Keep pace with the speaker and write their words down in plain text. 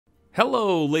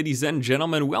Hello, ladies and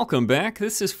gentlemen, welcome back.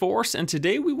 This is Force, and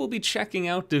today we will be checking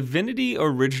out Divinity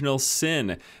Original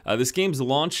Sin. This game's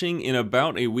launching in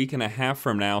about a week and a half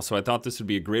from now, so I thought this would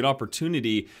be a great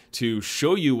opportunity to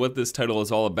show you what this title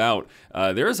is all about.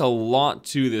 There's a lot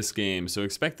to this game, so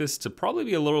expect this to probably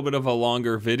be a little bit of a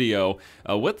longer video.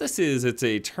 What this is, it's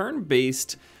a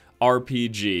turn-based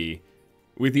RPG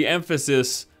with the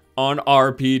emphasis on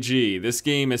RPG. This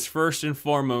game is first and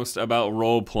foremost about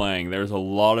role-playing. There's a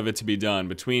lot of it to be done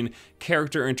between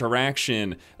character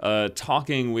interaction,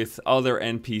 talking with other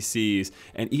NPCs,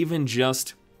 and even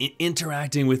just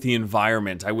interacting with the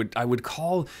environment. I would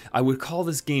call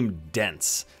this game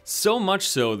dense. So much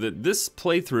so that this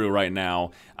playthrough right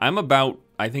now, I'm about,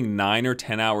 I think, 9 or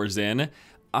 10 hours in.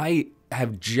 I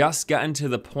have just gotten to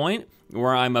the point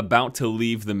where I'm about to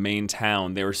leave the main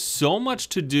town. There's so much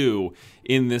to do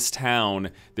in this town.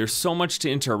 There's so much to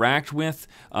interact with,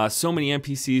 so many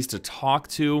NPCs to talk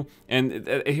to. And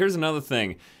here's another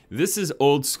thing. This is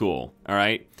old school, all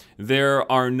right? There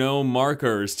are no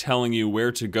markers telling you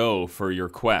where to go for your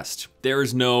quest.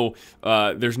 There's no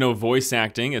voice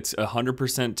acting. It's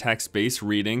 100% text-based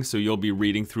reading, so you'll be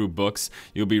reading through books.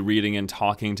 You'll be reading and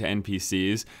talking to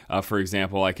NPCs. For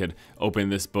example, I could open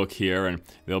this book here, and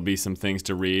there'll be some things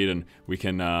to read, and we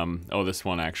can, oh, this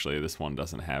one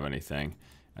doesn't have anything.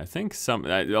 I think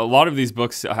a lot of these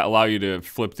books allow you to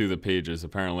flip through the pages.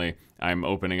 Apparently, I'm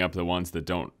opening up the ones that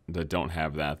don't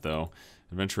have that though.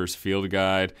 Adventurer's Field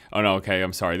Guide. Oh no, okay,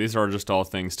 I'm sorry. These are just all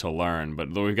things to learn.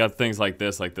 But we've got things like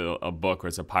this, like a book where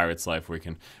it's a pirate's life, where you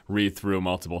can read through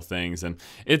multiple things, and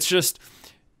it's just.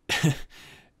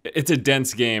 It's a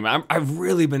dense game. I've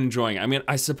really been enjoying it. I mean,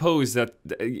 I suppose that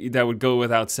would go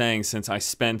without saying since I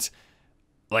spent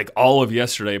like all of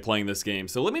yesterday playing this game.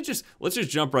 So let's just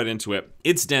jump right into it.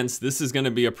 It's dense. This is going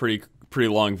to be a pretty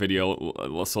long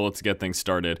video, so let's get things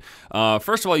started.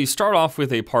 First of all, you start off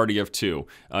with a party of 2.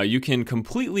 You can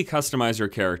completely customize your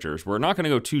characters. We're not going to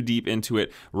go too deep into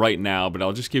it right now, but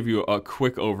I'll just give you a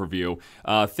quick overview.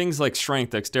 Things like strength,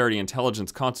 dexterity,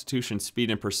 intelligence, constitution,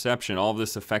 speed, and perception, all of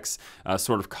this affects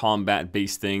sort of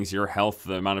combat-based things, your health,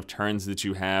 the amount of turns that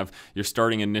you have, your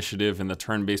starting initiative, and the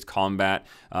turn-based combat.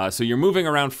 So you're moving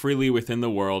around freely within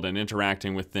the world and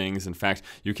interacting with things. In fact,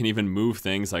 you can even move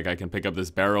things, like I can pick up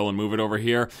this barrel and move it over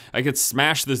here. I could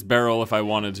smash this barrel if I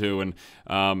wanted to, and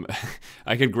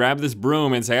I could grab this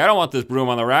broom and say, I don't want this broom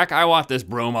on the rack, I want this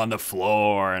broom on the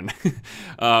floor. And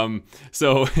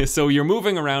so you're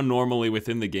moving around normally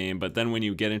within the game, but then when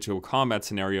you get into a combat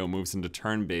scenario, it moves into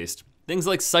turn-based. Things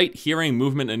like sight, hearing,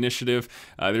 movement, initiative,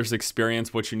 there's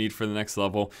experience, what you need for the next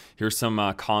level. Here's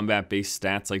some combat-based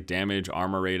stats like damage,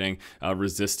 armor rating,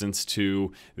 resistance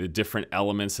to the different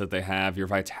elements that they have, your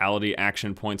vitality,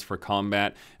 action points for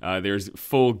combat. There's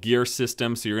full gear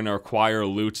system, so you're going to acquire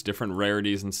loot, different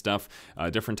rarities and stuff,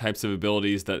 different types of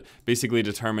abilities that basically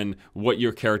determine what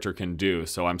your character can do.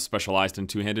 So I'm specialized in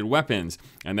two-handed weapons.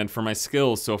 And then for my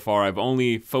skills, so far I've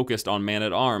only focused on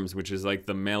man-at-arms, which is like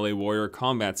the melee warrior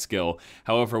combat skill.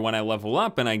 However, when I level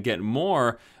up and I get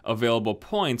more available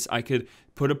points, I could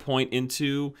put a point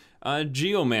into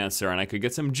Geomancer, and I could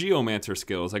get some Geomancer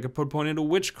skills. I could put a point into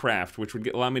Witchcraft, which would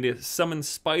allow me to summon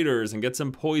spiders and get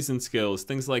some poison skills,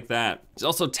 things like that. There's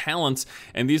also talents,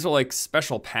 and these are like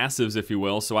special passives, if you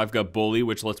will. So I've got Bully,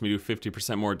 which lets me do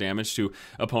 50% more damage to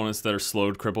opponents that are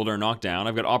slowed, crippled, or knocked down.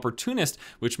 I've got Opportunist,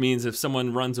 which means if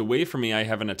someone runs away from me, I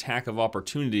have an attack of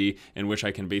opportunity in which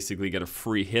I can basically get a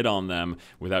free hit on them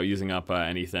without using up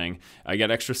anything. I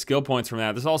get extra skill points from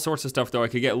that. There's all sorts of stuff, though. I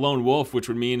could get Lone Wolf, which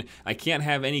would mean I can't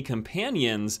have any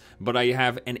companions, but I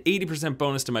have an 80%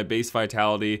 bonus to my base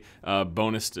vitality,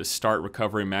 bonus to start,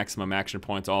 recovery, maximum action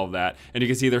points, all of that. And you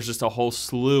can see there's just a whole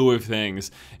slew of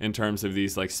things in terms of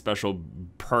these like special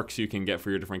perks you can get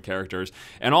for your different characters.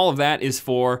 And all of that is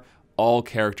for all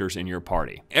characters in your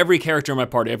party. Every character in my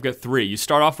party, I've got 3. You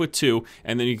start off with 2,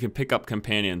 and then you can pick up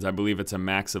companions. I believe it's a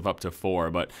max of up to 4,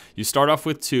 but you start off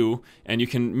with 2, and you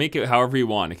can make it however you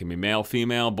want. It can be male,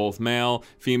 female, both male,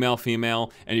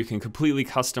 female, and you can completely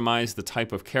customize the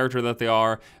type of character that they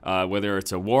are, whether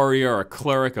it's a warrior, a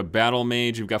cleric, a battle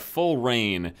mage. You've got full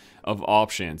reign of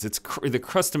options. The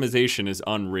customization is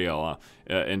unreal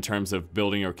in terms of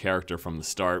building your character from the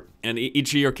start. And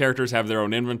each of your characters have their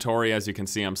own inventory. As you can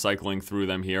see, I'm cycling through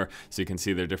them here, so you can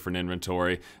see their different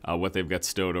inventory, what they've got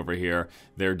stowed over here,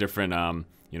 their different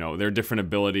their different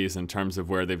abilities in terms of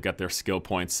where they've got their skill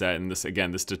points set, and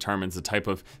this determines the type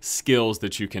of skills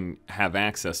that you can have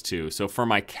access to. So for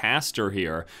my caster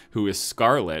here, who is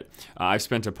Scarlet, I've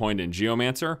spent a point in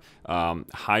Geomancer,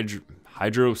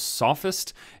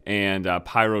 Hydrosophist, and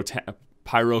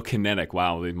pyrokinetic.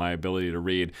 Wow, my ability to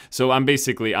read. So I'm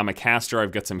a caster.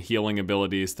 I've got some healing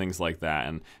abilities, things like that.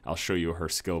 And I'll show you her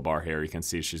skill bar here. You can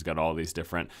see she's got all these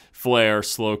different flare,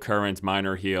 slow current,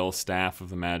 minor heal, staff of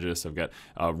the magus. I've got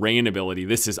rain ability.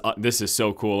 This is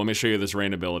so cool. Let me show you this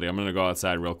rain ability. I'm gonna go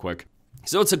outside real quick.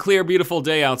 So it's a clear, beautiful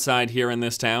day outside here in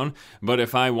this town, but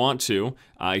if I want to,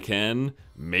 I can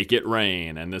make it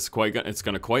rain, and it's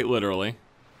gonna quite literally.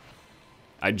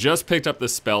 I just picked up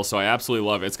this spell, so I absolutely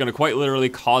love it. It's gonna quite literally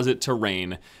cause it to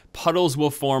rain. Puddles will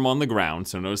form on the ground,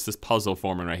 so notice this puzzle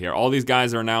forming right here. All these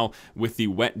guys are now with the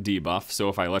wet debuff, so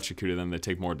if I electrocute them, they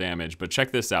take more damage, but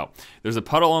check this out. There's a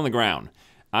puddle on the ground.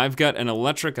 I've got an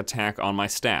electric attack on my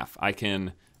staff. I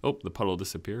can, oh, the puddle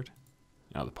disappeared.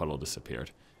 Oh, the puddle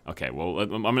disappeared. Okay, well,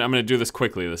 I'm gonna do this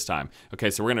quickly this time.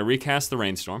 Okay, so we're gonna recast the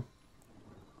rainstorm.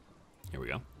 Here we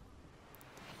go.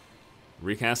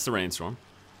 Recast the rainstorm.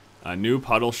 A new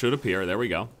puddle should appear, there we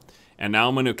go. And now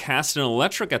I'm gonna cast an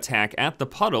electric attack at the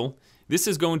puddle. This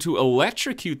is going to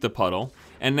electrocute the puddle,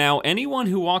 and now anyone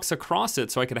who walks across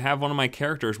it, so I could have one of my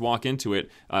characters walk into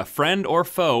it, friend or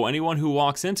foe, anyone who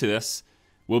walks into this,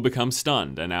 will become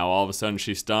stunned, and now all of a sudden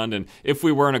she's stunned, and if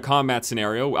we were in a combat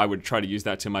scenario, I would try to use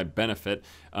that to my benefit,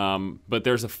 but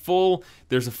there's a full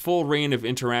reign of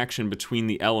interaction between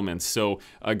the elements. So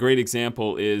a great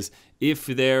example is if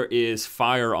there is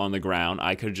fire on the ground,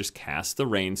 I could just cast the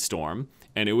rainstorm,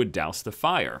 and it would douse the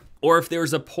fire. Or if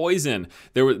there's a poison,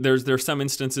 there's some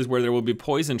instances where there will be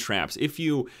poison traps. If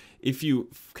you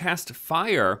cast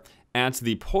fire at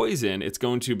the poison, it's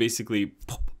going to basically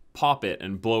pop it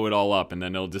and blow it all up, and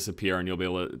then it'll disappear, and you'll be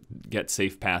able to get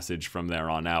safe passage from there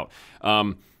on out.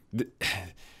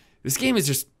 This game is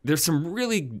just,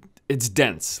 it's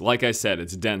dense. Like I said,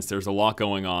 it's dense. There's a lot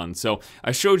going on. So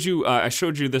I showed you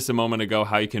this a moment ago,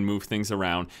 how you can move things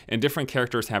around, and different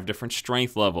characters have different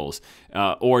strength levels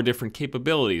or different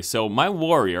capabilities. So my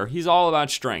warrior, he's all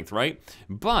about strength, right?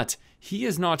 But he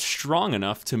is not strong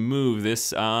enough to move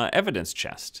this evidence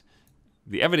chest.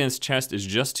 The evidence chest is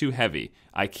just too heavy.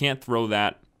 I can't throw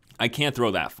that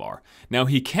far. Now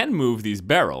he can move these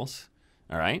barrels,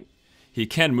 all right? He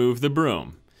can move the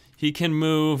broom. He can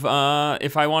move,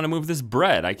 if I want to move this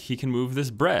bread, he can move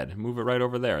this bread. Move it right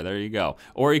over there, there you go.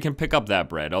 Or he can pick up that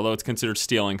bread, although it's considered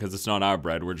stealing because it's not our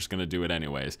bread, we're just gonna do it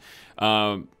anyways.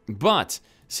 But,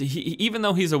 see, even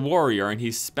though he's a warrior and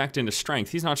he's spec'd into strength,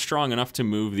 he's not strong enough to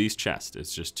move these chests.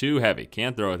 It's just too heavy,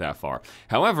 can't throw it that far.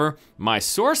 However, my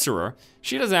sorcerer,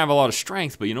 she doesn't have a lot of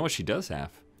strength, but you know what she does have?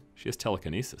 She has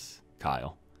telekinesis,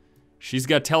 Kyle. She's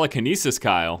got telekinesis,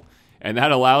 Kyle, and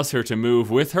that allows her to move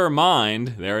with her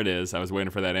mind. There it is, I was waiting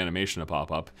for that animation to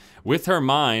pop up. With her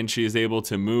mind, she is able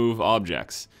to move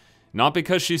objects. Not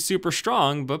because she's super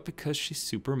strong, but because she's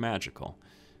super magical.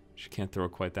 She can't throw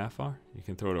it quite that far. You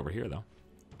can throw it over here, though.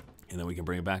 And then we can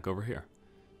bring it back over here.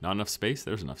 Not enough space?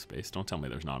 There's enough space. Don't tell me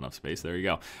there's not enough space. There you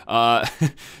go.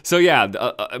 So yeah,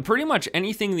 pretty much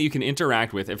anything that you can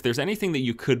interact with, if there's anything that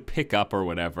you could pick up or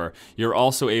whatever, you're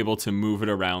also able to move it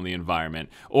around the environment.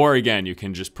 Or again, you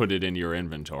can just put it in your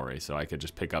inventory. So I could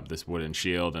just pick up this wooden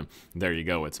shield and there you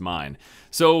go, it's mine.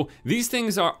 So these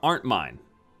things aren't mine.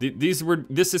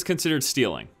 This is considered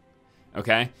stealing,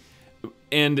 okay?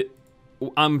 And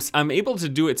I'm able to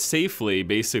do it safely,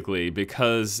 basically,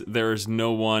 because there's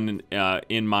no one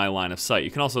in my line of sight. You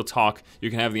can also talk,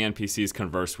 you can have the NPCs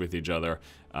converse with each other.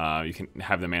 You can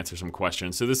have them answer some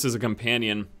questions. So this is a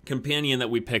companion that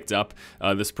we picked up,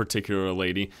 this particular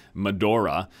lady,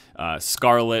 Medora.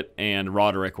 Scarlet and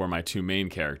Roderick were my two main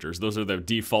characters. Those are the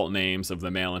default names of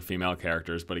the male and female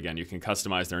characters, but again, you can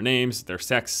customize their names, their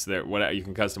sex, whatever, you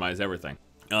can customize everything.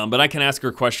 But I can ask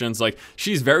her questions like,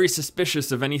 she's very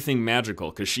suspicious of anything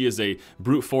magical because she is a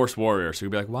brute force warrior. So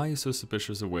you'd be like, why are you so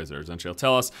suspicious of wizards? And she'll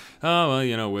tell us, oh, well,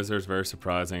 you know, wizards very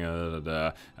surprising.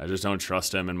 I just don't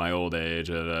trust them in my old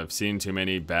age. I've seen too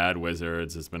many bad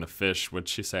wizards. It's been a fish. What'd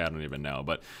she say? I don't even know.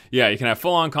 But yeah, you can have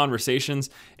full-on conversations,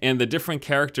 and the different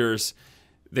characters,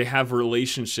 they have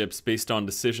relationships based on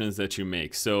decisions that you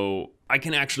make. So I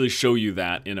can actually show you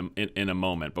that in a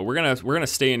moment. But we're gonna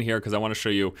stay in here because I want to show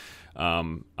you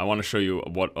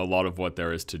what a lot of what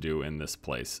there is to do in this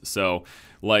place. So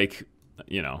like,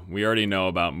 you know, we already know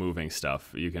about moving stuff.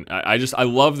 You can I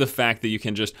love the fact that you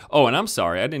can just, oh, and I'm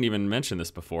sorry, I didn't even mention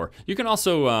this before. You can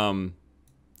also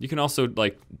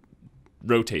like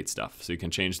rotate stuff, so you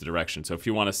can change the direction. So if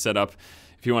you want to set up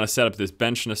this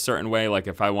bench in a certain way, like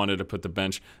if I wanted to put the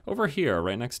bench over here,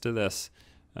 right next to this,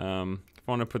 if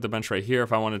I want to put the bench right here,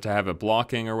 if I wanted to have it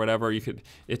blocking or whatever, you could,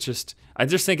 I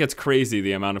just think it's crazy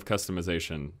the amount of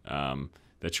customization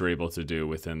that you're able to do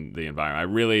within the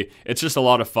environment. It's just a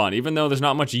lot of fun, even though there's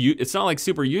not much, it's not like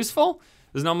super useful,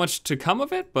 There's not much to come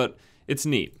of it, but it's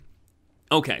neat.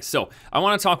 Okay, so I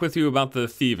want to talk with you about the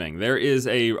thieving. There is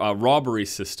a robbery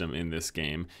system in this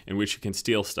game in which you can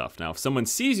steal stuff. Now, if someone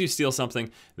sees you steal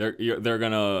something, they're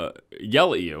going to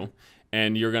yell at you,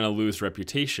 and you're going to lose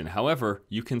reputation. However,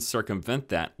 you can circumvent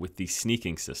that with the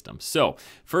sneaking system. So,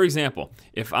 for example,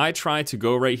 if I try to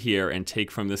go right here and take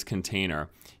from this container,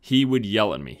 he would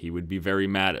yell at me. He would be very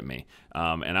mad at me.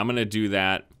 And I'm going to do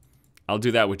that. I'll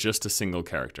do that with just a single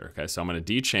character. Okay, so I'm going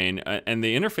to dechain, and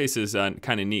the interface is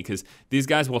kind of neat because these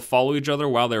guys will follow each other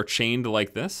while they're chained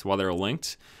like this, while they're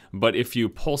linked. But if you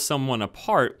pull someone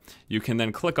apart, you can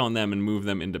then click on them and move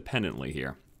them independently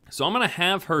here. So I'm going to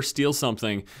have her steal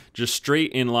something just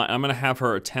straight in line. I'm going to have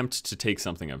her attempt to take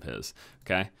something of his.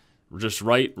 Okay, just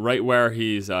right where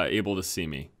he's able to see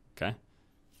me. Okay.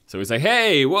 So he's like,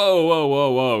 hey,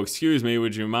 whoa, excuse me,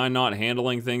 would you mind not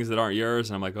handling things that aren't yours?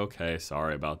 And I'm like, okay,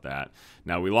 sorry about that.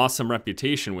 Now, we lost some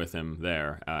reputation with him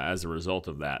there as a result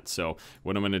of that. So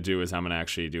what I'm going to do is I'm going to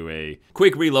actually do a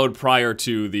quick reload prior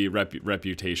to the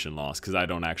reputation loss, because I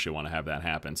don't actually want to have that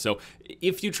happen. So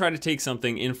if you try to take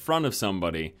something in front of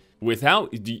somebody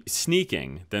without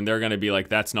sneaking, then they're going to be like,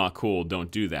 that's not cool,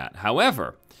 don't do that.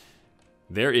 However,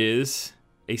 there is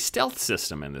a stealth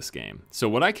system in this game. So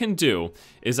what I can do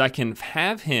is I can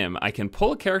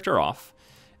pull a character off,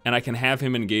 and I can have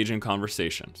him engage in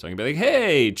conversation. So I can be like,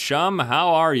 hey, chum,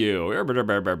 how are you?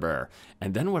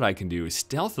 And then what I can do is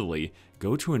stealthily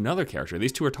go to another character.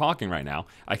 These two are talking right now.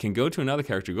 I can go to another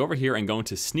character, go over here and go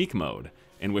into sneak mode,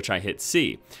 in which I hit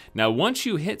C. Now, once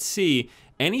you hit C,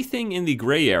 anything in the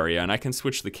gray area, and I can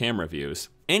switch the camera views,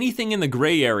 anything in the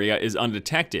gray area is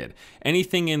undetected.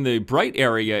 Anything in the bright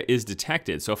area is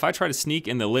detected. So if I try to sneak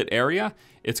in the lit area,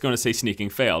 it's going to say sneaking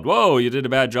failed. Whoa, you did a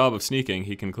bad job of sneaking.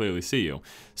 He can clearly see you.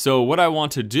 So what I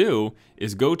want to do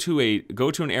is go to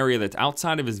an area that's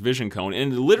outside of his vision cone,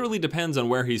 and it literally depends on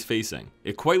where he's facing.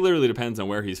 It quite literally depends on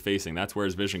where he's facing. That's where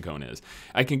his vision cone is.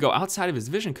 I can go outside of his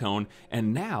vision cone,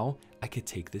 and now I could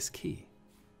take this key.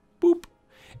 Boop.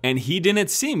 And he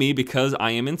didn't see me because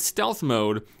I am in stealth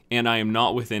mode and I am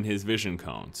not within his vision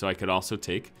cone. So I could also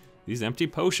take these empty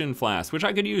potion flasks, which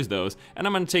I could use those, and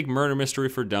I'm gonna take Murder Mystery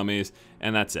for Dummies,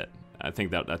 and that's it. I think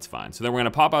that's fine. So then we're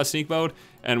gonna pop out sneak mode,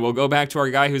 and we'll go back to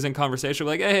our guy who's in conversation.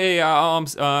 We're like, hey,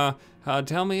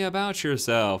 tell me about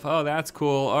yourself. Oh, that's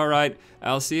cool. All right,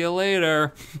 I'll see you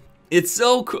later. It's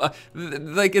so cool.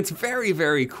 Like, it's very,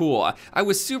 very cool. I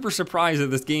was super surprised that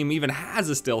this game even has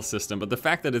a stealth system, but the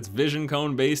fact that it's vision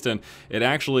cone based and it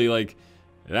actually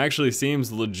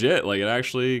seems legit. Like, it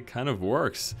actually kind of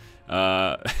works.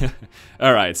 All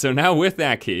right, so now with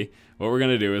that key, what we're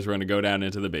gonna do is we're gonna go down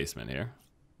into the basement here.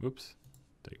 Whoops,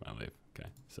 take my leave. Okay,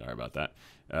 sorry about that.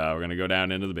 We're gonna go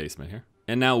down into the basement here.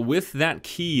 And now with that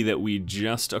key that we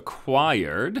just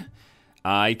acquired,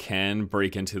 I can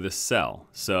break into this cell.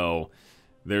 So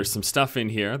there's some stuff in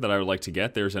here that I would like to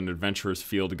get. There's an adventurer's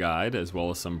field guide as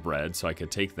well as some bread, so I could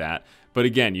take that. But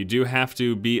again, you do have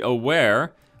to be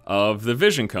aware of the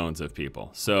vision cones of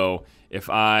people. So if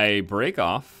I break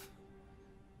off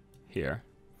here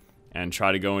and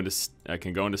try to go into, I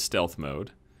can go into stealth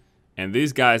mode. And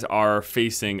these guys are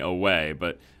facing away,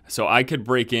 but so I could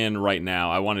break in right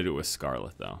now. I want to do it with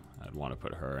Scarlet though. I'd want to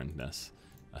put her in this.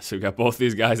 So we've got both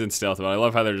these guys in stealth mode. I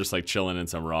love how they're just like chilling in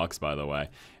some rocks, by the way.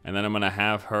 And then I'm gonna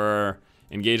have her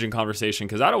engage in conversation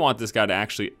because I don't want this guy to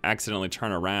actually accidentally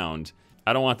turn around.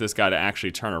 I don't want this guy to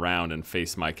actually turn around and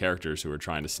face my characters who are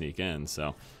trying to sneak in.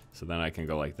 So then I can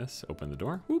go like this, open the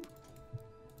door, whoop.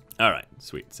 All right,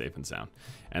 sweet, safe and sound.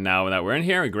 And now that we're in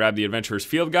here, we grab the adventurer's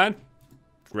field guide,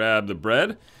 grab the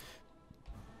bread,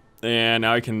 and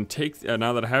now I can take.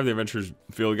 Now that I have the adventurer's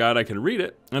field guide, I can read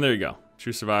it, and there you go.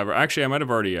 True Survivor. Actually, I might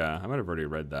have already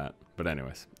read that, but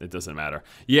anyways, it doesn't matter.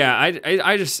 Yeah,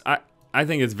 I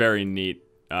think it's very neat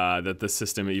that the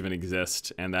system even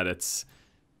exists and that it's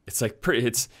like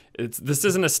this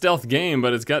isn't a stealth game,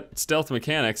 but it's got stealth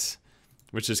mechanics,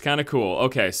 which is kind of cool.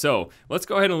 Okay, so let's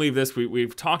go ahead and leave this.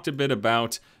 We've talked a bit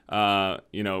about I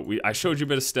showed you a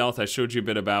bit of stealth. I showed you a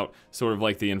bit about sort of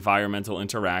like the environmental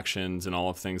interactions and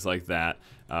all of things like that.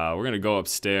 We're gonna go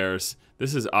upstairs.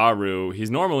 This is Aru.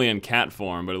 He's normally in cat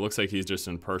form, but it looks like he's just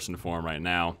in person form right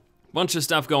now. Bunch of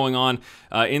stuff going on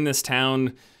in this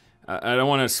town. I don't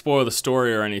want to spoil the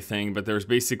story or anything, but there's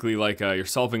basically like you're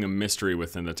solving a mystery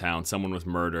within the town. Someone was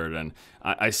murdered, and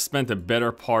I spent the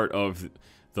better part of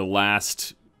the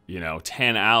last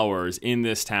 10 hours in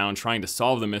this town trying to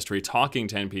solve the mystery, talking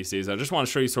to NPCs. I just want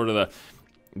to show you sort of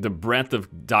the breadth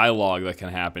of dialogue that can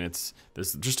happen.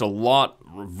 There's just a lot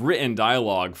of written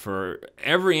dialogue for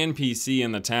every NPC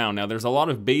in the town. Now, there's a lot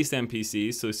of base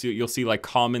NPCs, so you'll see like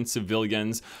common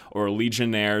civilians or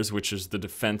legionnaires, which is the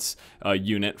defense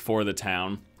unit for the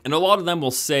town. And a lot of them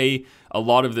will say a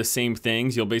lot of the same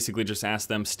things. You'll basically just ask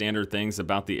them standard things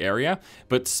about the area.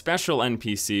 But special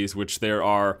NPCs, which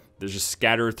they're just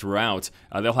scattered throughout,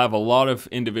 they'll have a lot of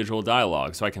individual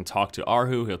dialogue. So I can talk to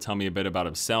Arhu. He'll tell me a bit about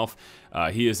himself.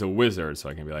 He is a wizard, so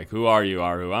I can be like, who are you,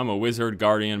 Arhu? I'm a wizard,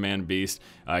 guardian, man, beast.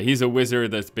 He's a wizard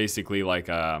that's basically like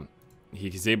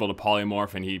he's able to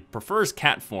polymorph, and he prefers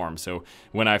cat form. So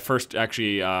when I first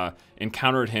actually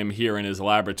encountered him here in his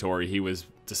laboratory, he was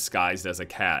disguised as a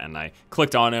cat, and I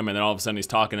clicked on him, and then all of a sudden he's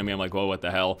talking to me. I'm like, whoa, what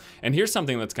the hell? And here's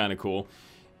something that's kind of cool.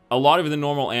 A lot of the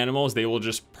normal animals, they will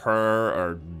just purr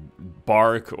or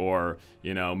bark or,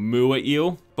 you know, moo at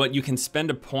you, but you can spend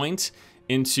a point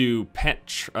into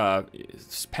pet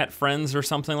friends or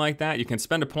something like that. You can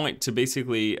spend a point to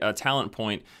basically a talent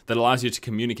point that allows you to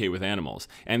communicate with animals.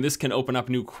 And this can open up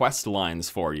new quest lines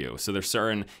for you. So there's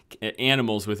certain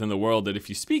animals within the world that if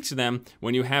you speak to them,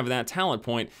 when you have that talent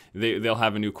point, they'll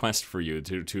have a new quest for you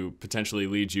to potentially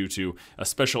lead you to a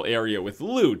special area with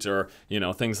loot or, you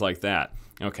know, things like that.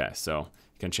 Okay, so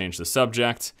you can change the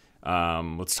subject.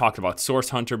 Let's talk about source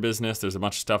hunter business. There's a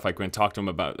bunch of stuff I can talk to him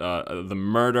about the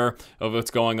murder of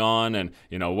what's going on and,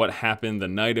 you know, what happened the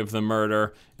night of the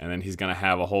murder. And then he's going to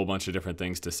have a whole bunch of different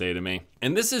things to say to me.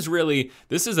 And this is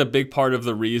a big part of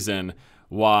the reason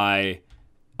why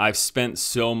I've spent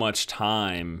so much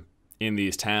time in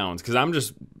these towns, because I'm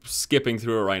just skipping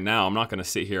through it right now. I'm not going to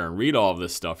sit here and read all of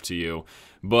this stuff to you,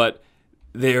 but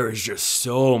there is just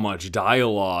so much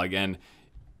dialogue. And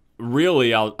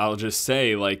really, I'll just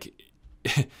say, like,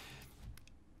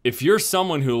 if you're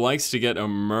someone who likes to get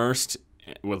immersed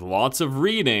with lots of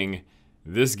reading,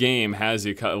 this game has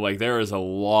you like there is a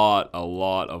lot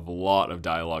of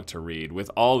dialogue to read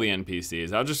with all the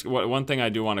NPCs. One thing I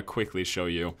do want to quickly show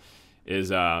you is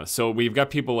so we've got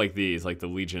people like these, like the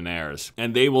Legionnaires,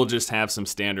 and they will just have some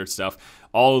standard stuff.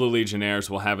 All of the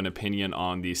Legionnaires will have an opinion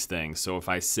on these things. So if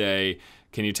I say,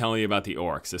 can you tell me about the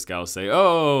orcs? This guy will say,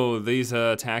 oh, these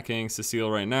attacking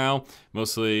Cecile right now.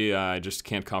 Mostly, I just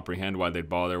can't comprehend why they'd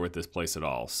bother with this place at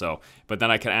all. So, but then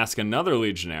I can ask another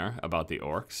Legionnaire about the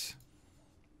orcs.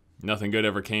 Nothing good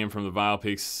ever came from the Vile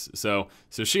Peaks. So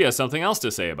she has something else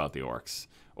to say about the orcs.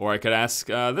 Or I could ask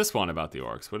this one about the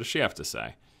orcs. What does she have to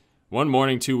say? One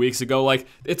morning 2 weeks ago, like,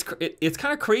 it's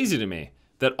kind of crazy to me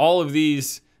that all of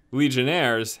these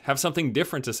Legionnaires have something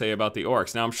different to say about the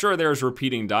orcs. Now, I'm sure there's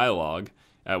repeating dialogue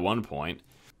at one point,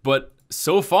 but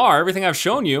so far, everything I've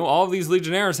shown you, all of these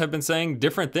Legionnaires have been saying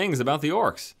different things about the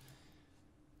orcs.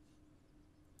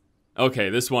 Okay,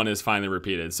 this one is finally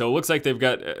repeated. So it looks like they've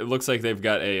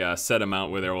got a set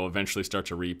amount where they will eventually start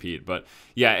to repeat. But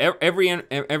yeah, every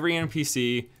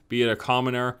NPC, be it a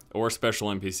commoner or special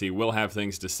NPC, will have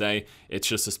things to say. It's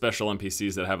just the special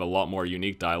NPCs that have a lot more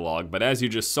unique dialogue. But as you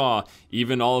just saw,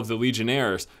 even all of the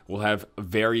Legionnaires will have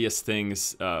various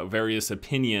things, various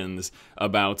opinions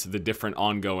about the different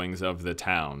ongoings of the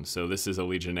town. So this is a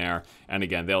Legionnaire, and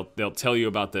again, they'll tell you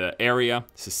about the area,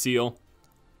 Cecile,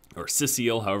 or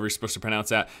Cecile, however you're supposed to pronounce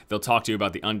that. They'll talk to you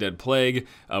about the undead plague,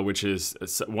 which is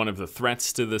one of the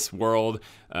threats to this world,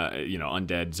 you know,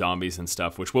 undead zombies and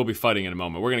stuff, which we'll be fighting in a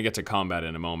moment. We're going to get to combat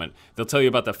in a moment. They'll tell you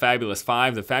about the Fabulous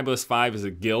Five. The Fabulous Five is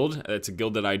a guild. It's a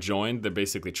guild that I joined. They're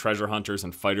basically treasure hunters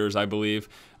and fighters, I believe.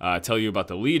 Tell you about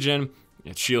the Legion.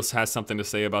 Shields has something to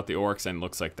say about the orcs, and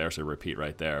looks like there's a repeat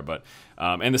right there. But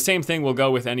and the same thing will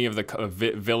go with any of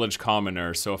the village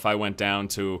commoners. So if I went down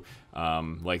to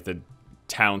like the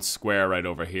town square right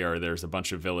over here, there's a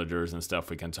bunch of villagers and stuff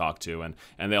we can talk to, and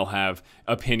they'll have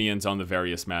opinions on the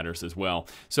various matters as well.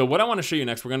 So what I want to show you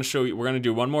next, we're going to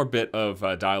do one more bit of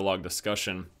dialogue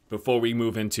discussion before we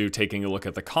move into taking a look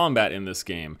at the combat in this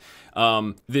game.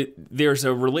 There's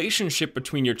a relationship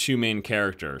between your two main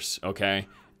characters, okay?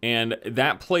 And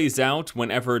that plays out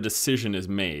whenever a decision is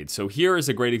made. So here is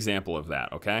a great example of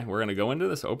that, okay? We're going to go into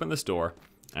this, open this door,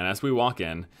 and as we walk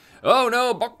in, oh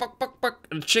no, buck, buck, buck, buck,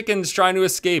 the chicken's trying to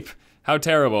escape. How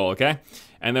terrible, okay?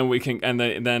 And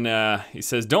then then he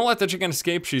says, don't let the chicken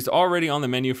escape. She's already on the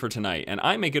menu for tonight. And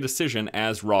I make a decision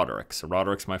as Roderick. So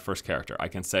Roderick's my first character. I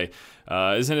can say,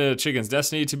 isn't it a chicken's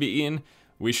destiny to be eaten?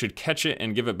 We should catch it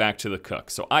and give it back to the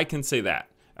cook. So I can say that,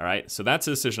 all right? So that's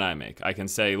a decision I make. I can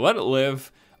say, let it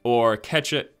live, or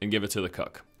catch it and give it to the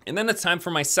cook. And then it's time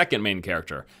for my second main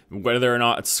character, whether or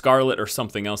not it's Scarlet or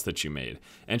something else that you made.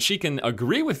 And she can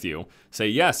agree with you, say,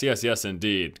 yes, yes, yes,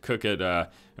 indeed, cook it,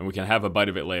 and we can have a bite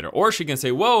of it later. Or she can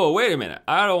say, whoa, wait a minute.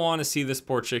 I don't want to see this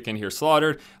poor chicken here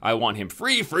slaughtered. I want him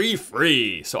free, free,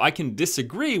 free. So I can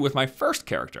disagree with my first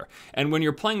character. And when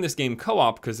you're playing this game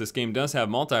co-op, because this game does have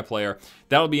multiplayer,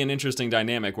 that'll be an interesting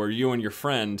dynamic where you and your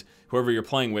friend, whoever you're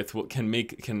playing with,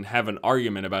 can have an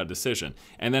argument about a decision.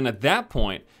 And then at that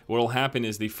point, what will happen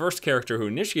is the first character who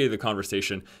initiated the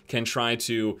conversation can try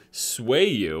to sway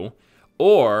you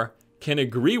or can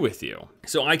agree with you.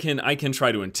 So I can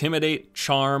try to intimidate,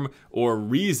 charm, or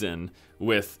reason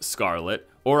with Scarlet,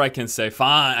 or I can say,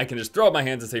 fine, I can just throw up my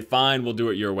hands and say, fine, we'll do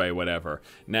it your way, whatever.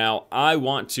 Now, I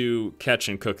want to catch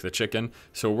and cook the chicken,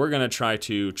 so we're gonna try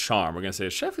to charm. We're gonna say,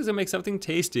 chef is gonna make something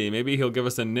tasty. Maybe he'll give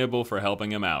us a nibble for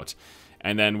helping him out.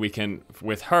 And then we can,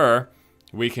 with her,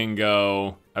 we can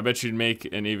go, I bet you'd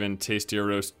make an even tastier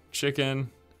roast chicken.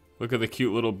 Look at the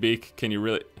cute little beak. Can you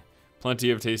really?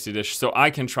 Plenty of tasty dish. So I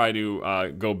can try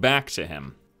to go back to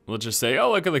him. We'll just say,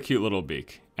 oh, look at the cute little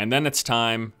beak. And then it's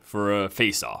time for a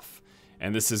face-off.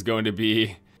 And this is going to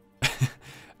be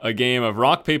a game of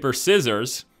rock, paper,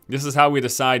 scissors. This is how we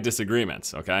decide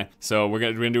disagreements, okay? So we're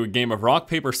gonna do a game of rock,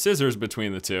 paper, scissors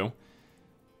between the two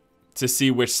to see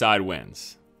which side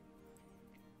wins.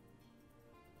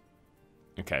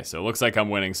 Okay, so it looks like I'm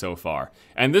winning so far.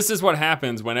 And this is what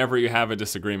happens whenever you have a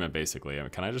disagreement, basically. I mean,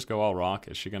 can I just go all rock?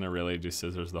 Is she gonna really do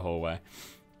scissors the whole way?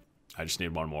 I just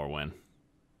need one more win.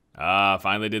 Ah,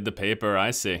 finally did the paper,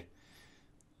 I see.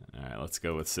 All right, let's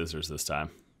go with scissors this time.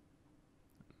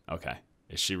 Okay,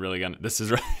 is she really gonna, this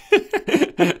is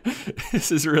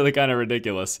this is really kind of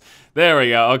ridiculous. There we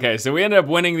go, okay, so we ended up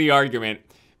winning the argument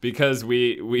because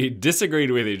we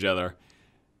disagreed with each other.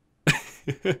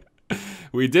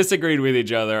 We disagreed with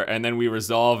each other, and then we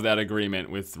resolved that agreement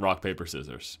with rock, paper,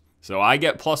 scissors. So I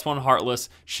get +1 heartless,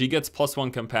 she gets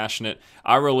 +1 compassionate.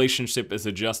 Our relationship is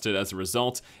adjusted as a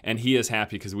result, and he is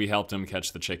happy because we helped him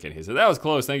catch the chicken. He said, that was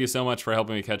close, thank you so much for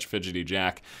helping me catch Fidgety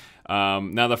Jack.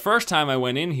 Now the first time I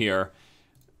went in here,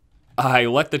 I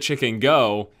let the chicken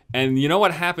go, and you know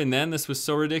what happened then? This was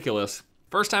so ridiculous.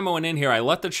 First time I went in here, I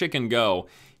let the chicken go,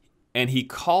 and he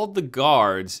called the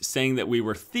guards saying that we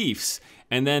were thieves.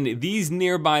 And then these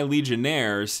nearby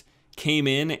legionnaires came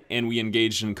in and we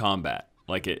engaged in combat.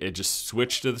 Like it just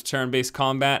switched to the turn-based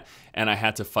combat and I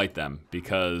had to fight them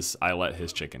because I let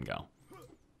his chicken go.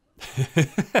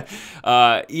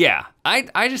 Yeah,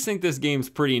 I just think this game's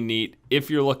pretty neat. If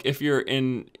you're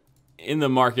in the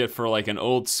market for like an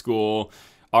old school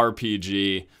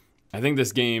RPG, I think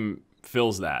this game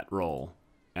fills that role.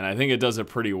 And I think it does it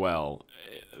pretty well.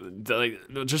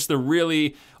 Just the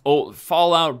really old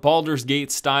Fallout, Baldur's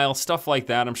Gate style, stuff like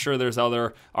that. I'm sure there's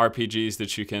other RPGs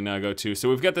that you can go to. So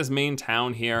we've got this main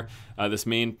town here, this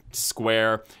main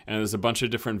square, and there's a bunch of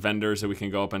different vendors that we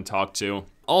can go up and talk to.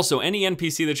 Also, any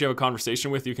NPC that you have a conversation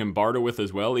with, you can barter with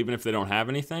as well, even if they don't have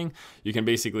anything. You can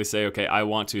basically say, okay, I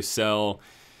want to sell...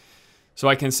 So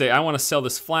I can say, I want to sell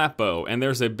this flat bow, and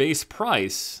there's a base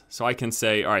price. So I can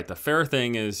say, all right, the fair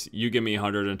thing is you give me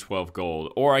 112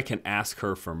 gold, or I can ask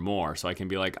her for more. So I can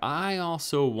be like, I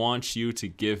also want you to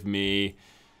give me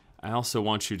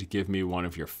one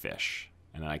of your fish.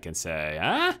 And then I can say,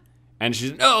 huh? And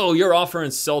she's, no, your offer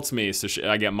insults me. So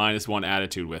I get -1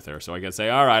 attitude with her. So I can say,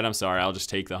 all right, I'm sorry, I'll just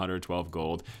take the 112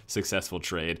 gold, successful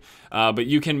trade. But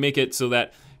you can make it so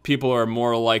that people are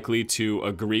more likely to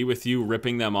agree with you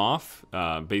ripping them off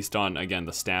based on, again,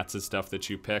 the stats and stuff that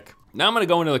you pick. Now I'm gonna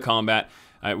go into the combat.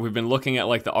 We've been looking at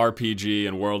like the RPG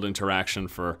and world interaction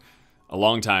for a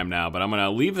long time now, but I'm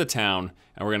gonna leave the town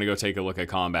and we're gonna go take a look at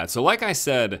combat. So like I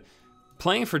said,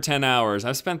 playing for 10 hours,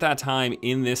 I've spent that time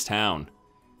in this town.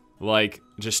 Like,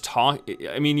 just talk,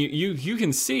 I mean, you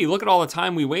can see, look at all the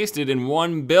time we wasted in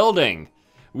one building.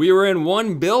 We were in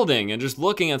one building and just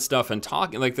looking at stuff and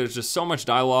talking, like there's just so much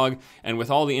dialogue, and with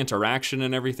all the interaction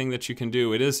and everything that you can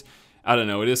do, it is, I don't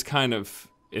know, it's kind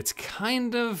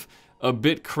of a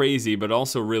bit crazy, but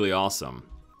also really awesome.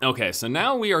 Okay, so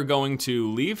now we are going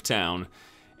to leave town,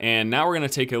 and now we're gonna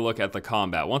take a look at the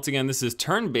combat. Once again, this is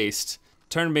turn-based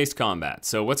combat.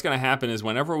 So what's gonna happen is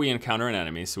whenever we encounter an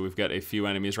enemy, so we've got a few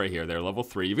enemies right here, they're level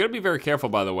 3. You've gotta be very careful,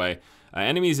 by the way.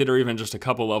 Enemies that are even just a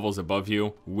couple levels above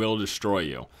you will destroy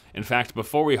you. In fact,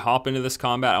 before we hop into this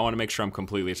combat, I wanna make sure I'm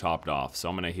completely topped off. So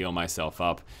I'm gonna heal myself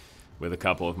up with a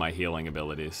couple of my healing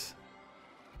abilities.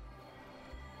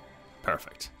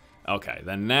 Perfect. Okay,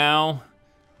 then now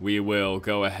we will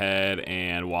go ahead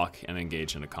and walk and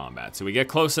engage into combat. So we get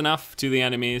close enough to the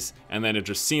enemies, and then it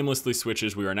just seamlessly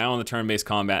switches. We are now in the turn-based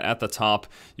combat. At the top,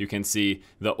 you can see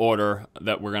the order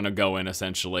that we're gonna go in,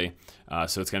 essentially.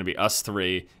 So it's going to be us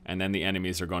 3, and then the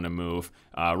enemies are going to move.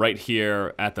 Right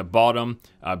here at the bottom,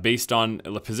 based on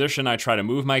the position I try to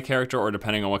move my character, or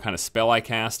depending on what kind of spell I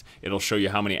cast, it'll show you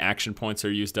how many action points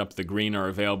are used up. The green are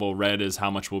available, red is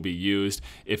how much will be used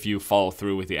if you follow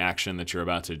through with the action that you're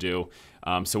about to do.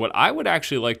 So what I would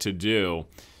actually like to do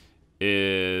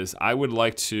is I would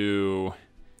like to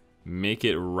make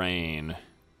it rain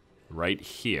right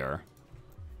here.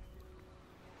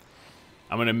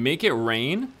 I'm going to make it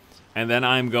rain, and then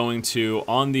I'm going to,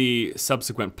 on the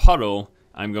subsequent puddle,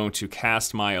 I'm going to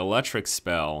cast my electric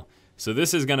spell. So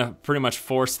this is going to pretty much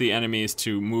force the enemies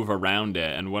to move around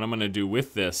it, and what I'm going to do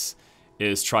with this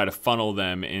is try to funnel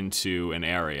them into an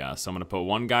area. So I'm going to put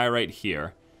one guy right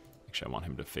here. Actually, I want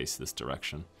him to face this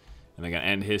direction. And then I'm going to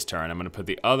end his turn. I'm going to put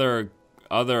the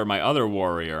my other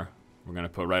warrior, we're going to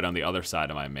put right on the other side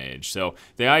of my mage. So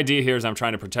the idea here is I'm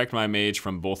trying to protect my mage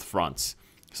from both fronts.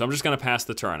 So I'm just going to pass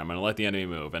the turn. I'm going to let the enemy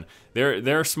move. And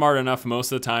they're smart enough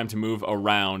most of the time to move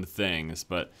around things.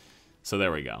 But so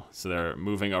there we go. So they're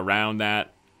moving around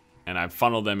that, and I've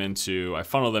funneled them into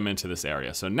this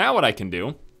area. So now what I can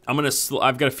do,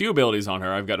 I've got a few abilities on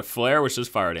her. I've got a flare, which does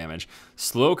fire damage,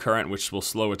 slow current, which will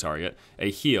slow a target,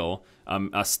 a heal,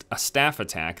 a staff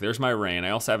attack. There's my rain.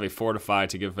 I also have a fortify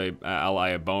to give a ally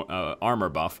a armor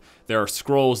buff. There are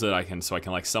scrolls that I can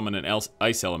like summon an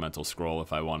ice elemental scroll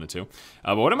if I wanted to.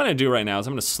 But what I'm going to do right now is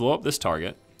I'm going to slow up this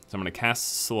target. So I'm going to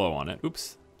cast slow on it.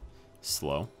 Oops,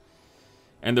 slow.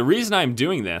 And the reason I'm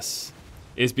doing this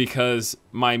is because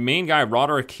my main guy,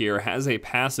 Roderick here, has a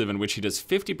passive in which he does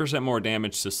 50% more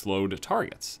damage to slowed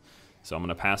targets. So I'm going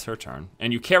to pass her turn.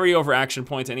 And you carry over action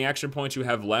points. Any action points you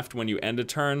have left when you end a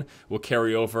turn will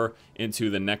carry over into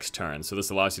the next turn. So this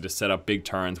allows you to set up big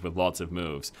turns with lots of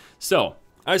moves. So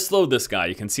I slowed this guy.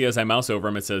 You can see as I mouse over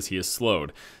him, it says he is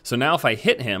slowed. So now if I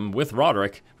hit him with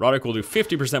Roderick, Roderick will do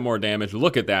 50% more damage.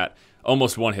 Look at that.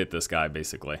 Almost one hit this guy,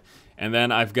 basically. And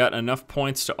then I've got enough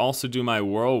points to also do my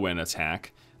whirlwind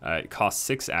attack. It costs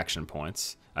 6 action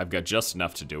points. I've got just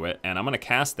enough to do it. And I'm going to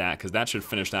cast that because that should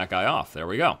finish that guy off. There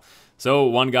we go. So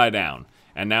one guy down.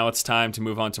 And now it's time to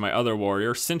move on to my other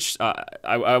warrior. Since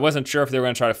I wasn't sure if they were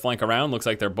going to try to flank around. Looks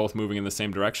like they're both moving in the same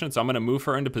direction. So I'm going to move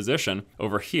her into position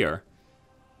over here.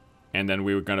 And then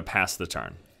we were going to pass the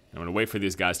turn. I'm going to wait for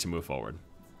these guys to move forward.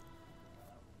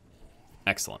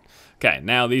 Excellent. Okay,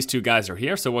 now these two guys are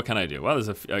here, so what can I do? Well,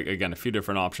 there's, again, a few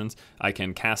different options. I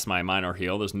can cast my minor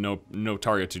heal. There's no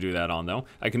target to do that on, though.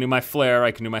 I can do my flare.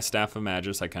 I can do my staff of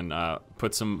magus. I can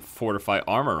put some fortify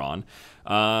armor on.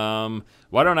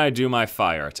 Why don't I do my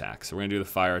fire attack? So we're going to do the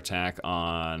fire attack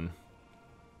on...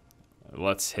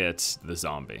 Let's hit the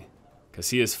zombie,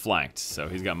 because he is flanked, so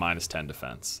he's got -10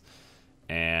 defense.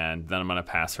 And then I'm going to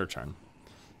pass her turn.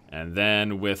 And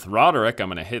then with Roderick, I'm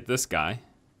going to hit this guy.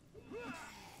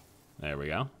 There we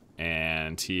go.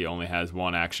 And he only has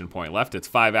 1 action point left. It's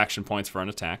 5 action points for an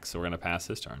attack, so we're going to pass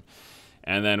his turn.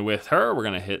 And then with her, we're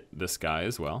going to hit this guy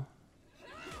as well.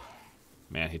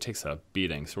 Man, he takes a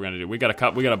beating. So we're going to do... We got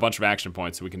a bunch of action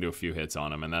points, so we can do a few hits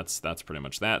on him, and that's pretty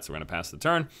much that. So we're going to pass the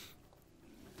turn.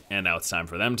 And now it's time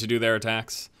for them to do their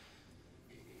attacks.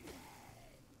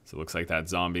 So it looks like that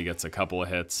zombie gets a couple of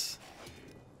hits.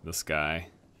 This guy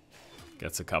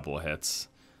gets a couple of hits.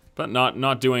 But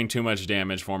not doing too much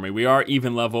damage for me. We are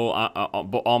even level.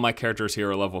 All my characters here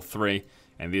are level 3.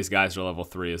 And these guys are level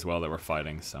 3 as well that we're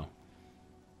fighting, so.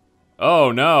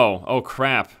 Oh, no. Oh,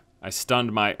 crap. I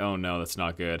stunned my... Oh, no, that's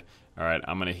not good. All right,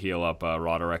 I'm going to heal up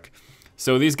Roderick.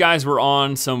 So these guys were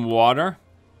on some water.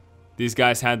 These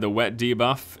guys had the wet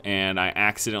debuff, and I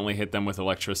accidentally hit them with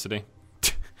electricity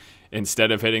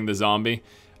instead of hitting the zombie.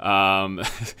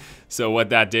 So what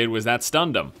that did was that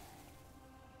stunned them.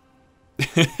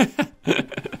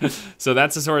 So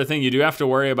that's the sort of thing. You do have to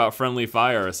worry about friendly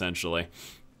fire, essentially.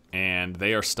 And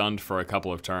they are stunned for a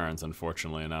couple of turns,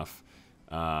 unfortunately enough.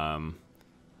 Let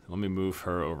me move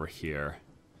her over here.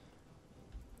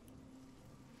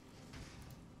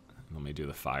 Let me do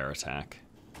the fire attack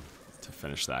to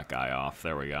finish that guy off.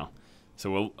 There we go.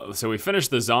 So we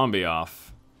finished the zombie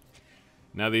off.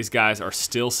 Now these guys are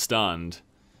still stunned.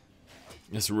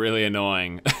 It's really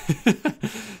annoying.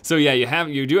 So yeah, you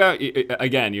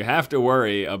have to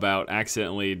worry about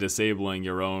accidentally disabling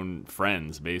your own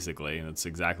friends, basically. That's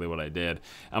exactly what I did.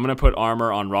 I'm gonna put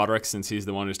armor on Roderick since he's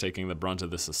the one who's taking the brunt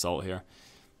of this assault here.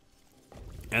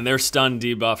 And their stun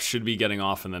debuff should be getting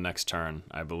off in the next turn,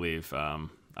 I believe.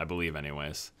 I believe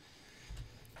anyways.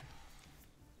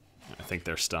 I think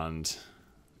their stunned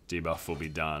debuff will be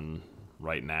done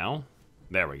right now.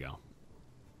 There we go.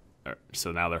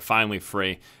 So now they're finally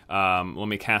free. Let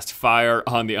me cast fire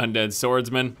on the undead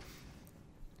swordsman.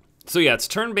 So yeah, it's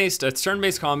turn-based. It's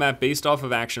turn-based combat based off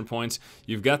of action points.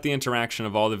 You've got the interaction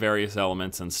of all the various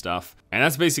elements and stuff, and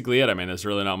that's basically it. I mean, there's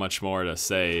really not much more to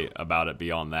say about it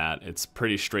beyond that. It's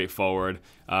pretty straightforward.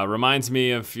 Reminds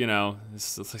me of, you know,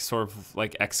 it's sort of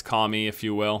like XCOM-y, if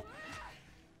you will.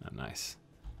 Oh, nice.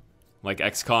 Like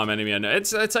XCOM enemy.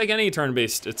 It's like any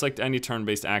turn-based. It's like any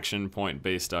turn-based action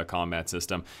point-based combat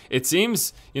system. It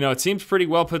seems, you know, it seems pretty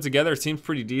well put together. It seems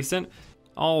pretty decent.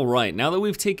 All right, now that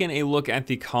we've taken a look at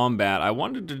the combat, I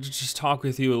wanted to just talk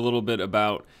with you a little bit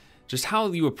about just how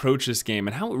you approach this game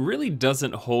and how it really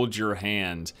doesn't hold your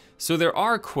hand. So there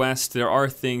are quests, there are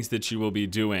things that you will be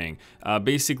doing.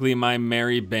 Basically, my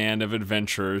merry band of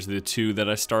adventurers, the two that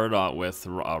I started out with,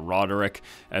 Roderick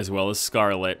as well as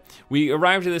Scarlet, we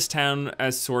arrived at this town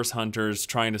as source hunters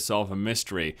trying to solve a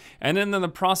mystery. And then in the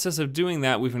process of doing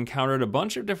that, we've encountered a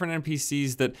bunch of different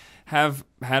NPCs that have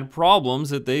had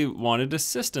problems that they wanted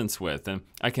assistance with. And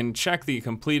I can check the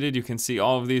completed. You can see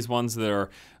all of these ones that are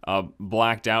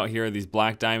blacked out here, these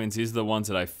black diamonds. These are the ones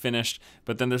that I finished.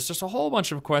 But then there's just a whole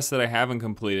bunch of quests that I haven't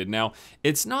completed. Now,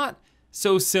 it's not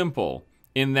so simple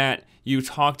in that you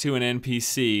talk to an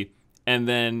NPC and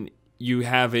then you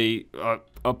have a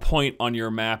point on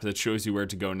your map that shows you where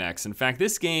to go next. In fact,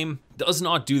 this game does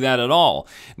not do that at all.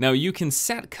 Now, you can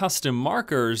set custom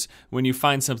markers when you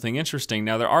find something interesting.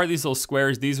 Now, there are these little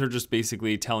squares. These are just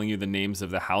basically telling you the names of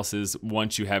the houses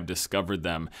once you have discovered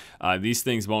them. These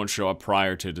things won't show up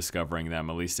prior to discovering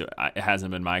them. At least it hasn't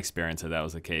been my experience that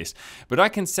was the case. But I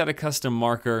can set a custom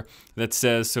marker that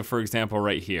says, so for example,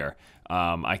 right here,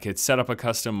 I could set up a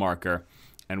custom marker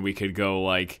and we could go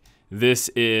like, this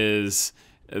is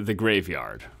the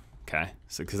graveyard, okay?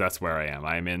 So, because that's where I am.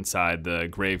 I'm inside the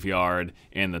graveyard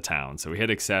in the town. So we hit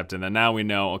accept, and then now we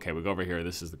know, okay, we go over here,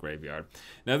 this is the graveyard.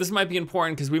 Now this might be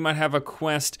important because we might have a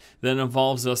quest that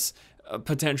involves us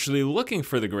potentially looking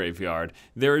for the graveyard.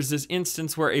 There is this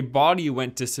instance where a body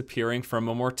went disappearing from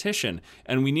a mortician,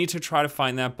 and we need to try to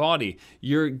find that body.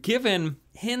 You're given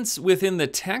hints within the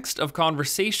text of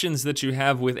conversations that you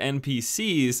have with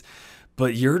NPCs,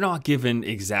 but you're not given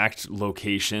exact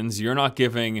locations. You're not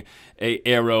giving a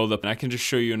arrow. And I can just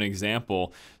show you an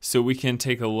example so we can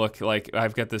take a look. Like,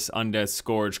 I've got this Undead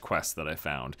Scourge quest that I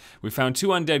found. We found 2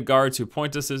 undead guards who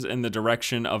point us in the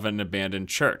direction of an abandoned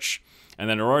church. And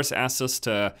then Auroras asks us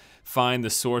to find the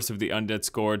source of the Undead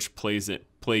Scourge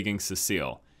plaguing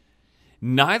Cecile.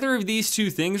 Neither of these two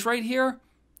things right here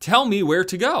tell me where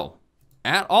to go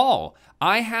at all.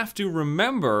 I have to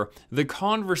remember the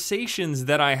conversations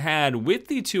that I had with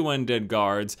the 2 undead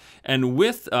guards and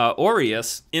with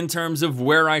Aureus in terms of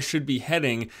where I should be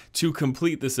heading to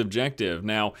complete this objective.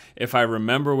 Now, if I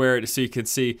remember where it is, so you can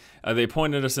see they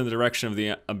pointed us in the direction of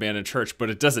the abandoned church, but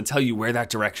it doesn't tell you where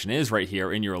that direction is right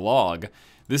here in your log.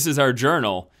 This is our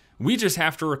journal. We just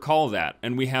have to recall that,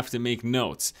 and we have to make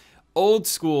notes. Old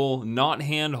school, not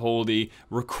hand-holdy,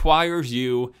 requires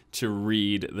you to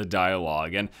read the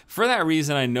dialogue. And for that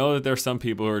reason, I know that there are some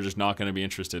people who are just not going to be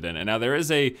interested in it. Now, there is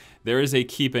a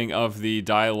keeping of the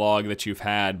dialogue that you've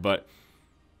had, but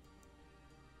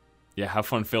yeah, have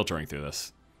fun filtering through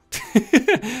this.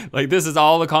 Like, this is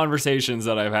all the conversations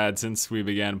that I've had since we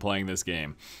began playing this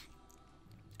game.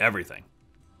 Everything.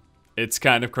 It's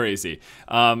kind of crazy.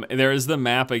 There is the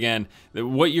map again.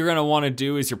 What you're going to want to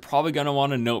do is you're probably going to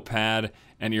want a notepad,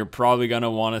 and you're probably going to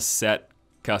want to set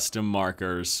custom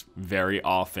markers very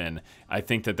often. I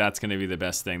think that that's going to be the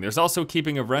best thing. There's also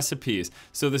keeping of recipes.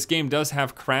 So this game does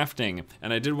have crafting,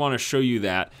 and I did want to show you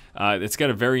that. It's got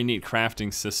a very neat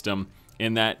crafting system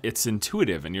in that it's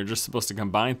intuitive, and you're just supposed to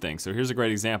combine things. So here's a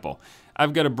great example.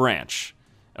 I've got a branch,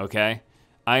 okay?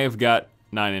 I have got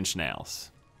 9-inch nails.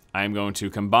 I'm going to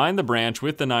combine the branch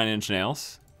with the 9-inch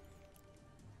nails.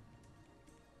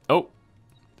 Oh,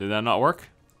 did that not work?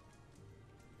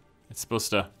 It's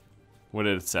supposed to, what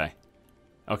did it say?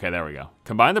 Okay, there we go.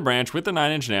 Combine the branch with the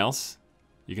 9-inch nails.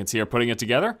 You can see her putting it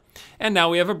together. And now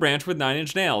we have a branch with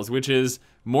 9-inch nails, which is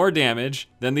more damage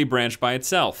than the branch by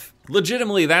itself.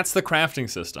 Legitimately, that's the crafting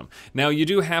system. Now, you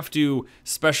do have to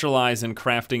specialize in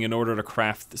crafting in order to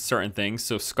craft certain things.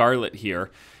 So Scarlet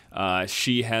here,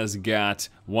 she has got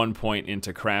 1 point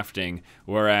into crafting,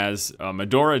 whereas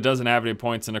Medora doesn't have any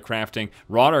points into crafting.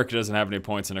 Roderick doesn't have any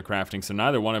points into crafting, so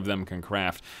neither one of them can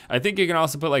craft. I think you can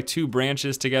also put like 2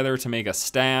 branches together to make a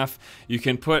staff. You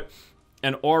can put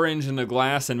an orange in the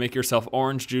glass and make yourself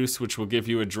orange juice, which will give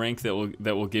you a drink that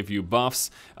will give you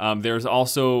buffs. There's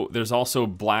also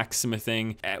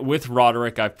blacksmithing. With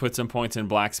Roderick, I've put some points in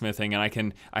blacksmithing,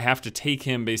 and I have to take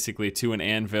him basically to an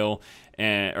anvil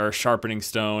or sharpening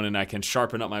stone, and I can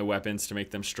sharpen up my weapons to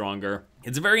make them stronger.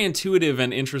 It's a very intuitive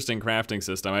and interesting crafting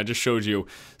system. I just showed you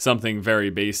something very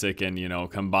basic, and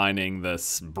combining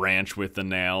this branch with the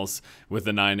nails, with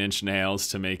the 9-inch nails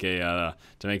to make a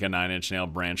 9-inch nail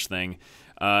branch thing.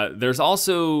 There's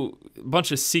also a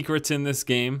bunch of secrets in this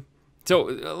game. So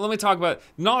let me talk about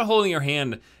not holding your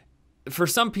hand. For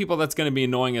some people, that's going to be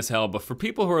annoying as hell, but for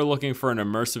people who are looking for an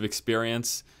immersive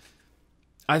experience,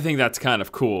 I think that's kind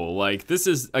of cool. Like, this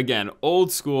is, again,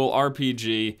 old school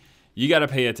RPG. You got to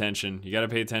pay attention. You got to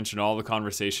pay attention to all the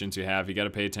conversations you have. You got to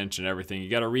pay attention to everything. You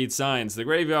got to read signs. The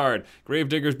graveyard. Grave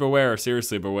diggers beware.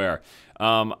 Seriously, beware.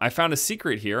 I found a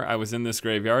secret here. I was in this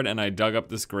graveyard, and I dug up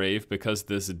this grave because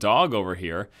this dog over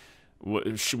here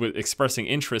was expressing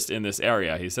interest in this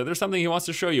area. He said there's something he wants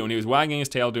to show you, and he was wagging his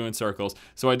tail doing circles.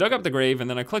 So I dug up the grave, and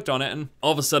then I clicked on it, and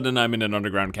all of a sudden I'm in an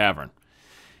underground cavern.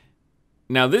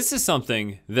 Now, this is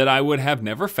something that I would have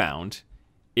never found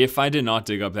if I did not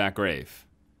dig up that grave.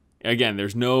 Again, there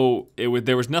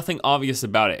was nothing obvious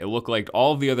about it. It looked like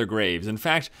all of the other graves. In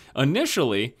fact,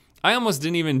 initially, I almost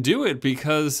didn't even do it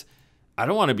because I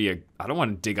don't want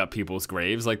to dig up people's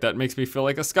graves. Like, that makes me feel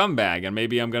like a scumbag, and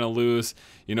maybe I'm gonna lose,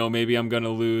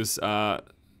 a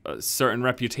certain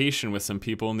reputation with some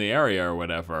people in the area or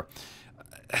whatever.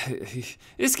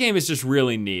 This game is just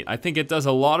really neat. I think it does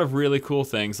a lot of really cool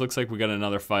things. Looks like we got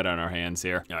another fight on our hands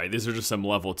here. All right, these are just some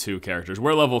level 2 characters.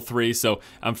 We're level 3, so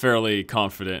I'm fairly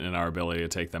confident in our ability to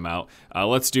take them out.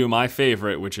 Let's do my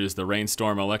favorite, which is the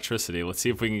rainstorm electricity. Let's see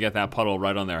if we can get that puddle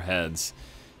right on their heads.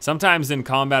 Sometimes in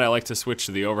combat, I like to switch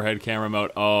to the overhead camera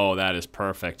mode. Oh, that is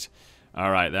perfect. All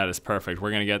right, that is perfect.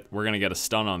 We're gonna get a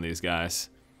stun on these guys.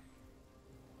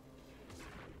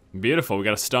 Beautiful. We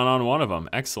got a stun on one of them.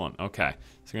 Excellent. Okay.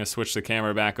 So I'm going to switch the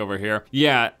camera back over here.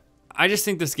 Yeah, I just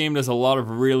think this game does a lot of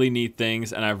really neat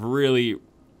things, and I've really,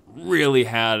 really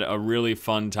had a really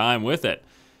fun time with it.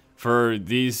 For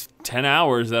these 10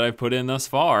 hours that I've put in thus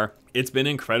far, it's been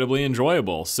incredibly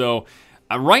enjoyable. So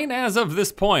right as of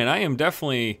this point, I am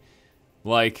definitely,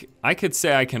 like, I could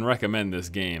say I can recommend this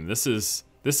game. This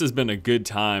has been a good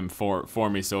time for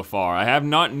me so far. I have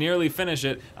not nearly finished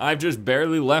it. I've just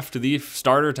barely left the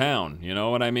starter town. You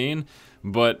know what I mean?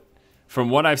 But from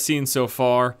what I've seen so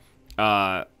far,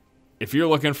 if you're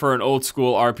looking for an old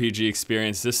school RPG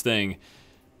experience, this thing,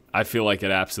 I feel like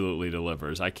it absolutely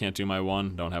delivers. I can't do my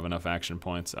one. Don't have enough action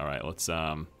points. All right, let's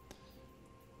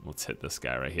hit this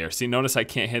guy right here. See, notice I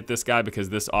can't hit this guy because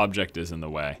this object is in the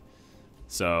way.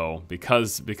 So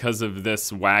because of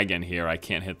this wagon here, I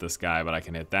can't hit this guy, but I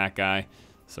can hit that guy.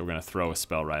 So we're gonna throw a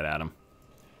spell right at him.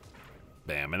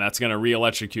 Bam, and that's gonna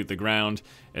re-electrocute the ground.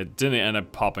 It didn't end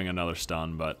up popping another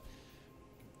stun, but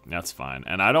that's fine.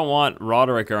 And I don't want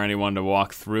Roderick or anyone to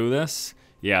walk through this.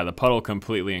 Yeah, the puddle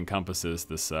completely encompasses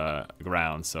this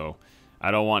ground, so I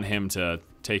don't want him to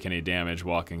take any damage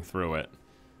walking through it.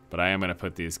 But I am gonna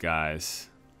put these guys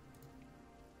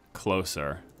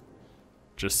closer,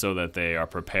 just so that they are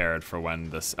prepared for when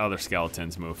the other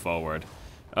skeletons move forward.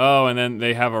 Oh, and then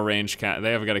they have a range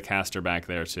they have got a caster back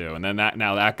there too. And then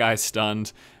now that guy's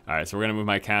stunned. All right, so we're gonna move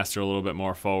my caster a little bit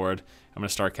more forward. I'm gonna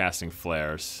start casting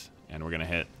flares, and we're gonna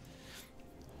hit.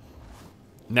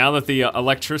 Now that the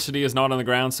electricity is not on the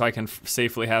ground, so I can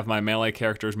safely have my melee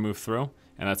characters move through,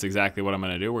 and that's exactly what I'm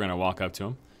gonna do. We're gonna walk up to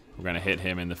him. We're gonna hit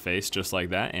him in the face just like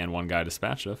that, and one guy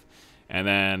dispatched of. And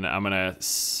then I'm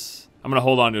gonna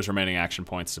hold on to his remaining action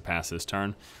points to pass his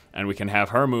turn. And we can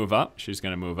have her move up. She's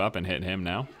going to move up and hit him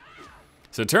now.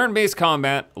 So turn-based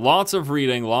combat, lots of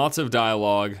reading, lots of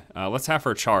dialogue. Let's have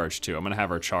her charge, too. I'm going to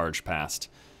have her charge past.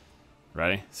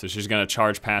 Ready? So she's going to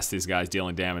charge past these guys,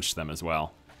 dealing damage to them as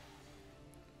well.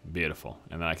 Beautiful.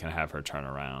 And then I can have her turn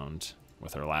around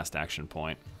with her last action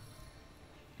point.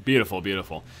 Beautiful,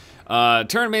 beautiful.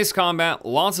 Turn-based combat,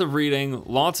 lots of reading,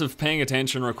 lots of paying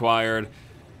attention required,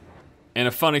 and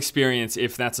a fun experience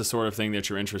if that's the sort of thing that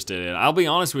you're interested in. I'll be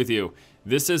honest with you,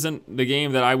 this isn't the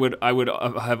game that I would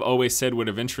have always said would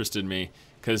have interested me,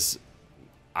 because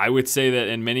I would say that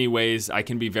in many ways I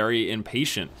can be very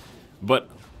impatient. But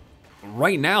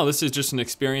right now, this is just an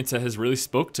experience that has really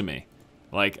spoke to me.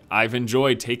 Like, I've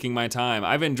enjoyed taking my time.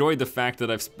 I've enjoyed the fact that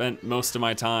I've spent most of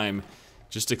my time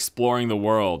just exploring the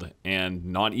world, and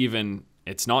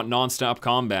it's not non-stop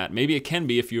combat. Maybe it can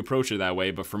be if you approach it that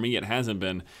way, but for me it hasn't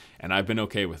been, and I've been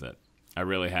okay with it. I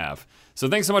really have. So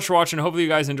thanks so much for watching. Hopefully you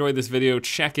guys enjoyed this video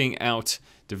checking out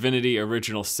Divinity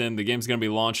Original Sin. The game's going to be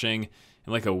launching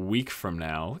in like a week from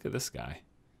now. Look at this guy.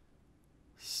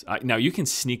 Now you can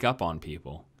sneak up on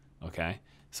people, okay?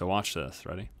 So watch this.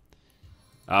 Ready?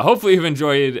 Hopefully you've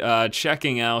enjoyed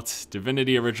checking out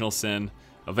Divinity Original Sin.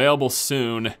 Available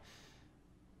soon.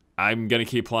 I'm going to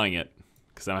keep playing it.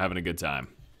 because I'm having a good time.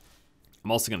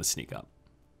 I'm also going to sneak up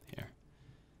here.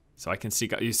 So I can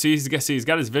sneak up. You see, he's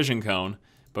got his vision cone,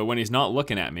 but when he's not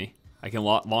looking at me, I can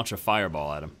launch a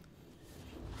fireball at him.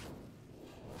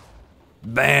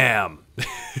 Bam!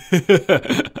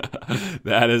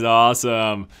 That is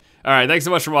awesome. All right, thanks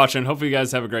so much for watching. Hopefully you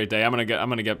guys have a great day. I'm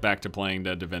gonna get back to playing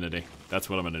the Divinity.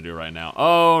 That's what I'm gonna do right now.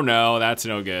 Oh no, that's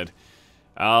no good.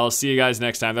 I'll see you guys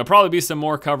next time. There'll probably be some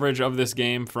more coverage of this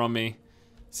game from me.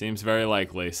 Seems very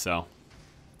likely, so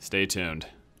stay tuned.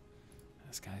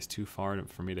 This guy's too far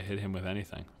for me to hit him with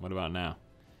anything. What about now?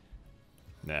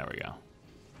 There we go.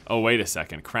 Oh, wait a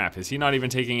second. Crap, is he not even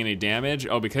taking any damage?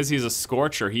 Oh, because he's a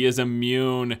Scorcher, he is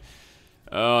immune.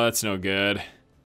 Oh, that's no good.